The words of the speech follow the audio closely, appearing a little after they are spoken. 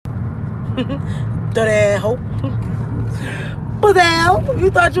Throw that hoe. But now, you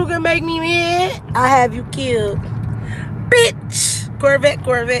thought you could make me mad? I have you killed. Bitch! Corvette.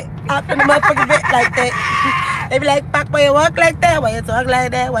 Up in the motherfucking vet like that. They be like, fuck, why you walk like that? Why you talk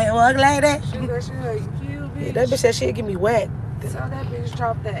like that? Why you walk like that? She said she like you, bitch. Yeah, that bitch said she'd give me whack. Tell that bitch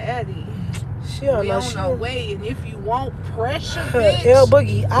drop the Addy. She don't we know. on our way, and if you want pressure, bitch. L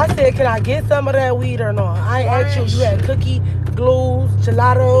Boogie, I said, can I get some of that weed or not? I ain't asked you. You had cookie, glues,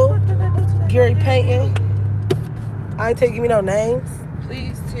 gelato, Gary Payton. I ain't taking me no names.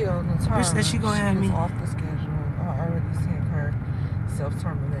 Please tell Natasha. Bitch said she gonna have me off the schedule. I already sent her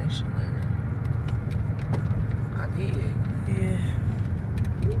self-termination letter. I did. Yeah.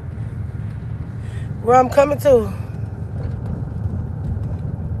 Where I'm coming to?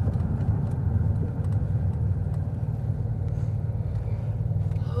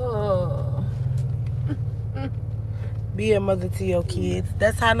 Be a mother to your kids.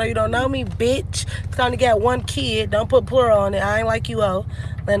 That's how I know you don't know me, bitch. Cause I only got one kid. Don't put plural on it. I ain't like you,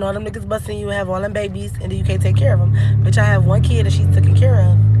 letting all them niggas busting you, have all them babies, and then you can't take care of them. Bitch, I have one kid that she's taken care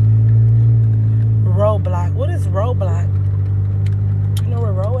of. Roadblock. What is roadblock? You know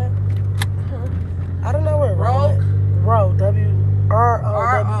where row at? I don't know where row at. Row.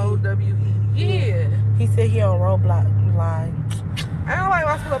 W-R-O-W-E. Yeah. He said he on roadblock line. I don't like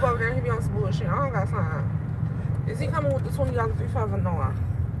my school up over there. He be on some bullshit. I don't got time. Is he coming with the $20 $3.5 or no?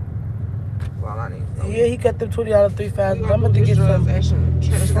 Well, I need to. Yeah, he got the $20 $3.5. I'm about to get some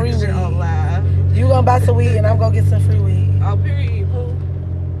free weed. You gonna buy some weed and I'm gonna get some free weed. Oh, period. Cool.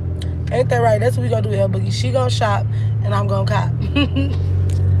 Ain't that right? That's what we gonna do, L Boogie. She gonna shop and I'm gonna cop.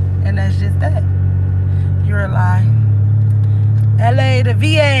 And that's just that. You're a lie. LA to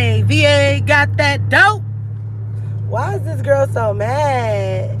VA. VA got that dope. Why is this girl so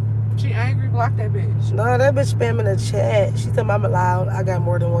mad? She angry, block that bitch. No, that bitch spamming the chat. She told me I'm allowed. I got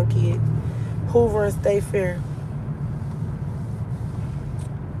more than one kid. Hoover and stay fair.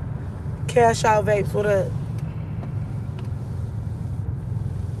 Cash out vapes, what up?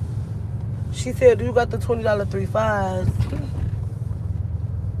 She said, do you got the $20 3.5s?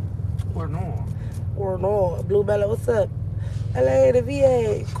 Or no. Or no. Blue Bella, what's up? LA to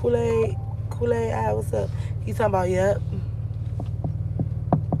VA. Kool-Aid, what's up? He talking about, yep.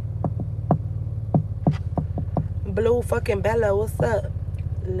 Blue fucking Bella, what's up?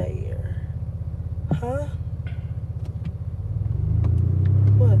 Layer. Huh?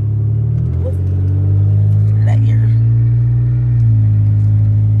 What? What's layer?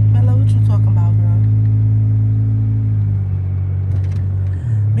 Bella, what you talking about, girl?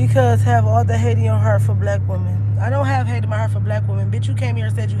 Because have all the hate in your heart for black women. I don't have hate in my heart for black women. Bitch, you came here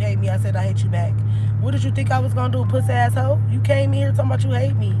and said you hate me. I said I hate you back. What did you think I was gonna do, pussy asshole? You came here talking about you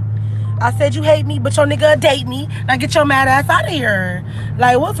hate me. I said you hate me, but your nigga date me. Now get your mad ass out of here.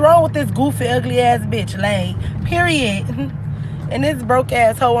 Like, what's wrong with this goofy, ugly ass bitch? Like, period. And this broke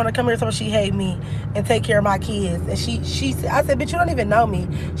ass hoe wanna come here so she hate me and take care of my kids. And I said, bitch, you don't even know me.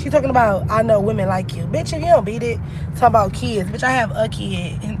 She talking about, I know women like you. Bitch, if you don't beat it, talking about kids. Bitch, I have a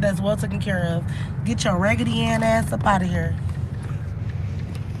kid that's well taken care of. Get your raggedy ass up out of here.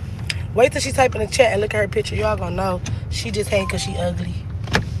 Wait till she type in the chat and look at her picture. Y'all gonna know she just hate because she ugly.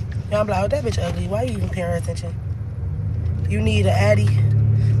 Y'all be like, oh, that bitch ugly. Why you even paying her attention? You need an Addy.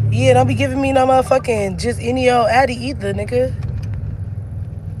 Yeah, don't be giving me no motherfucking just any old Addy either, nigga.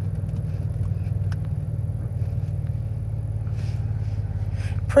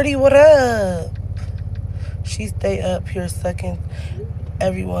 Pretty, what up? She stay up here sucking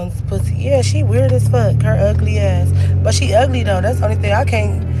everyone's pussy. Yeah, she weird as fuck. Her ugly ass. But she ugly, though. That's the only thing I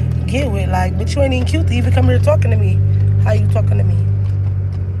can't get with. Like, bitch, you ain't even cute to even come here talking to me. How you talking to me?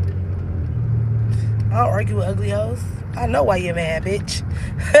 I don't argue with ugly hoes. I know why you're mad, bitch.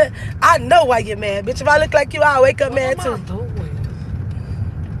 I know why you're mad, bitch. If I look like you, I'll wake up mad, too.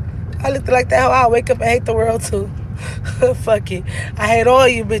 I look like that hoe, I'll wake up and hate the world, too. Fuck it. I hate all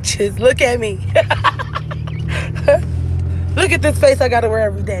you bitches. Look at me. Look at this face I gotta wear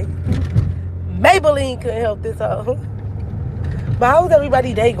every day. Maybelline couldn't help this hoe. But how's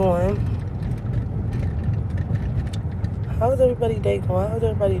everybody's day going? How's everybody's day going? How's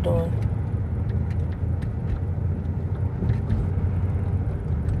everybody doing?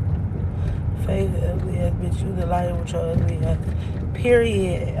 Faith, ugly ass bitch. You the liar with your ugly ass.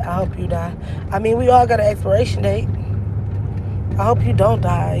 Period. I hope you die. I mean, we all got an expiration date. I hope you don't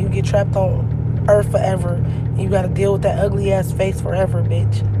die. You get trapped on earth forever. And you gotta deal with that ugly ass face forever,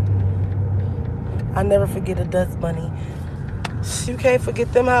 bitch. I never forget a dust bunny. You can't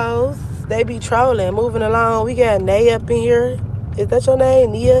forget them hoes. They be trolling. Moving along. We got Nay up in here. Is that your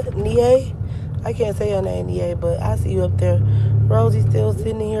name? Nia? I can't say your name, Nia, but I see you up there. Rosie still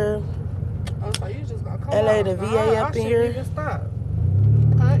sitting here. LA, the VA up in here. Even stop.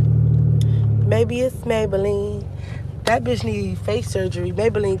 Maybe it's Maybelline. That bitch need face surgery.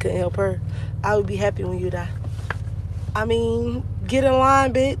 Maybelline couldn't help her. I would be happy when you die. I mean, get in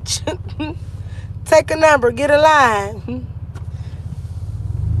line, bitch. Take a number, get in line.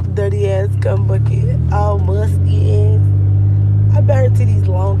 Dirty ass cum bucket, all musty ass. I bet her titties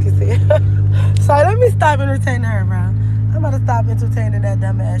long as hell. So let me stop entertaining her, bro. I'm about to stop entertaining that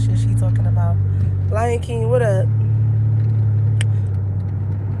dumb ass shit she talking about. Lion King, what up?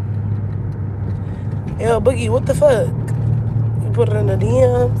 Yo, Boogie, what the fuck? You put it in the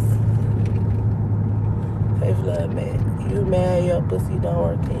DMs? Faith love, man. You mad your pussy don't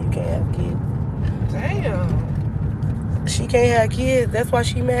work and you can't have kids. Damn. She can't have kids. That's why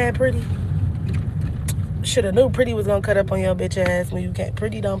she mad, Pretty. Shoulda knew Pretty was gonna cut up on your bitch ass when you can't.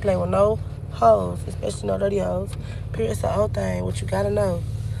 Pretty don't play with no hoes, especially no dirty hoes. Period's the whole thing. What you gotta know.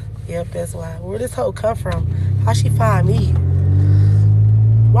 Yep, that's why. Where this hoe come from? How she find me?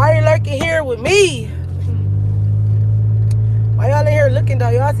 Why you lurking here with me? Why y'all in here looking, though?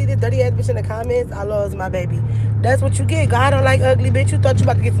 Y'all see this dirty ass bitch in the comments? I lost my baby. That's what you get. God don't like ugly bitch. You thought you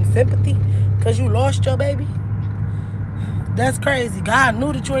about to get some sympathy because you lost your baby? That's crazy. God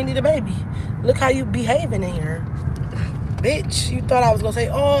knew that you ain't need a baby. Look how you behaving in here. Bitch, you thought I was going to say,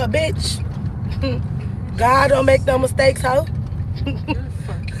 oh, bitch. God don't make no mistakes, ho.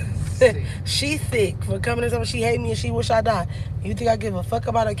 She's sick for coming in something. She hate me and she wish I died. You think I give a fuck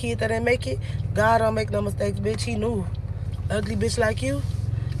about a kid that didn't make it? God don't make no mistakes, bitch. He knew. Ugly bitch like you,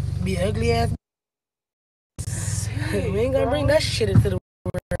 be ugly ass. We ain't gonna bring that shit into the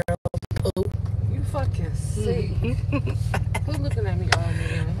world. You fucking sick. Who's looking at me all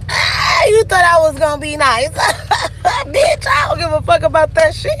man? You thought I was gonna be nice. Bitch, I don't give a fuck about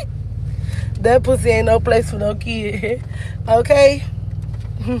that shit. That pussy ain't no place for no kid. Okay?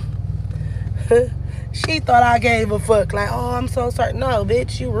 She thought I gave a fuck. Like, oh, I'm so sorry. No,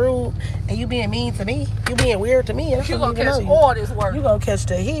 bitch, you rude. And you being mean to me. You being weird to me. And you gonna catch all this work. You gonna catch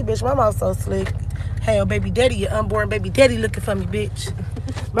the heat, bitch. My mouth so slick. Hey, your baby daddy, your unborn baby daddy looking for me, bitch.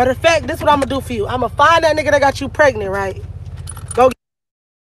 Matter of fact, this is what I'm gonna do for you. I'm gonna find that nigga that got you pregnant, right? Go get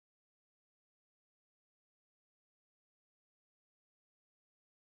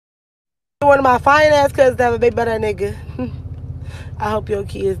one of my fine ass cousins to have a baby by that nigga. I hope your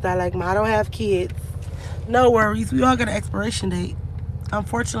kids die like mine. I don't have kids. No worries. We all got an expiration date.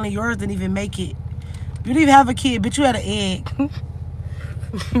 Unfortunately, yours didn't even make it. You didn't even have a kid, bitch. You had an egg.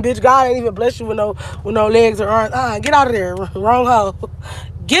 Bitch, God ain't even bless you with no legs or arms. Get out of there. Wrong hoe.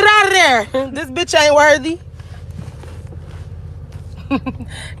 Get out of there. This bitch ain't worthy.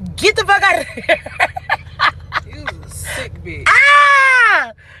 Get the fuck out of here. You a sick bitch.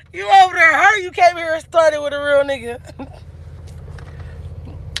 You over there hurt. You came here and started with a real nigga.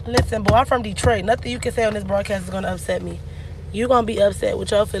 Listen, boy, I'm from Detroit. Nothing you can say on this broadcast is going to upset me. You going to be upset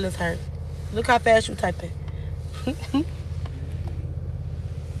with your feelings hurt. Look how fast you typing.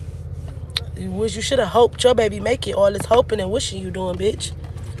 You should have hoped your baby make it. All this hoping and wishing you doing, bitch.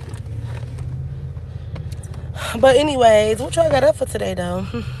 But anyways, what y'all got up for today, though?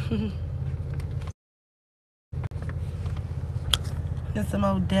 There's some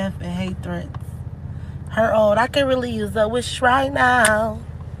old death and hate threats. Her old, I can really use a wish right now.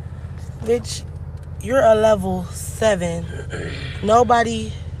 Bitch, you're a level 7.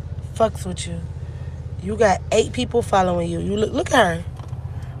 Nobody fucks with you. You got 8 people following you. You look at her.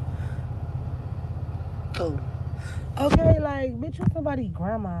 Oh. Okay, like, bitch, you're somebody's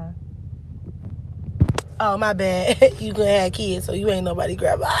grandma. Oh, my bad. You gonna have kids, so you ain't nobody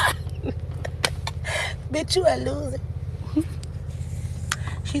grandma. Bitch, you a loser.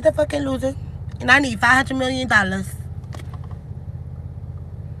 She's a fucking loser. And I need $500 million.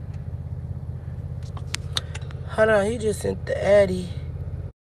 Hold on, he just sent the Addy.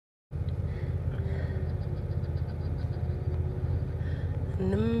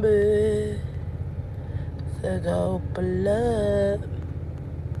 Number to go pull up.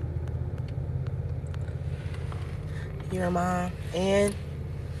 Your mom. And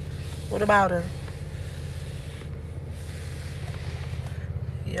what about her?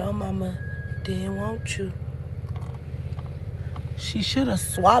 Your mama didn't want you. She should have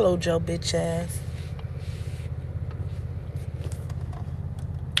swallowed your bitch ass.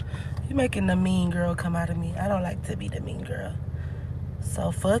 You making the mean girl come out of me. I don't like to be the mean girl.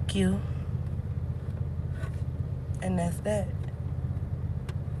 So fuck you. And that's that.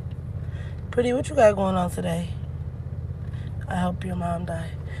 Pretty, what you got going on today? I hope your mom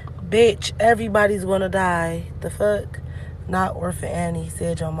die. Bitch, everybody's gonna die. The fuck? Not Orphan Annie,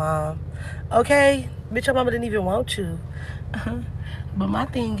 said your mom. Okay? Bitch, your mama didn't even want you. But my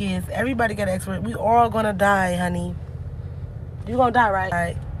thing is, everybody got an expiration. We all gonna die, honey. You gonna die,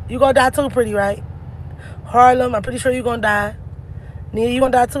 right? You gonna die too, pretty, right? Harlem, I'm pretty sure you gonna die. Nia, you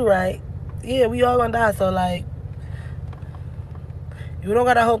gonna die too, right? Yeah, we all gonna die. So like, you don't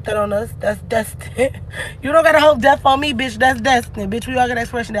gotta hope that on us. That's destiny. You don't gotta hope death on me, bitch. That's destiny, bitch. We all got an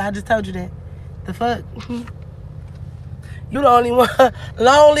expression that I just told you that. The fuck? You the only one.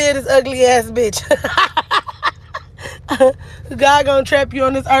 Long live this ugly ass bitch. God gonna trap you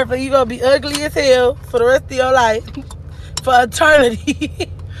on this earth and you gonna be ugly as hell for the rest of your life. For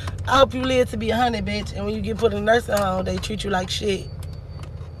eternity. I hope you live to be 100, bitch. And when you get put in a nursing home, they treat you like shit.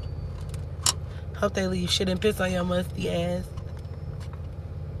 Hope they leave shit and piss on your musty ass.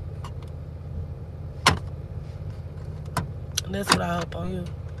 That's what I hope on you.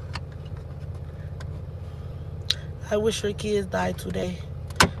 I wish your kids died today.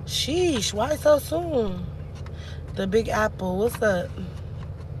 Sheesh, why so soon? The Big Apple, what's up?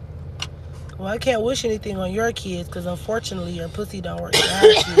 Well, I can't wish anything on your kids because unfortunately your pussy don't work for our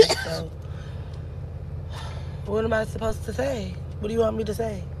kids. So, what am I supposed to say? What do you want me to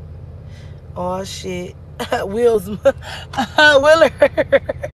say? Oh shit, Will's Willer.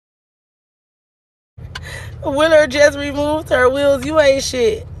 Willer just removed her. Wills, you ain't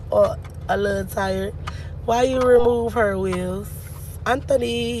shit. Oh, a little tired. Why you remove her, Wills?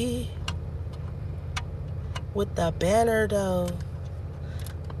 Anthony. With the banner, though.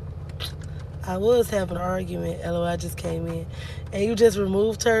 I was having an argument. LOL, I just came in. And you just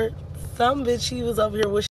removed her? Some bitch, she was over here wishing.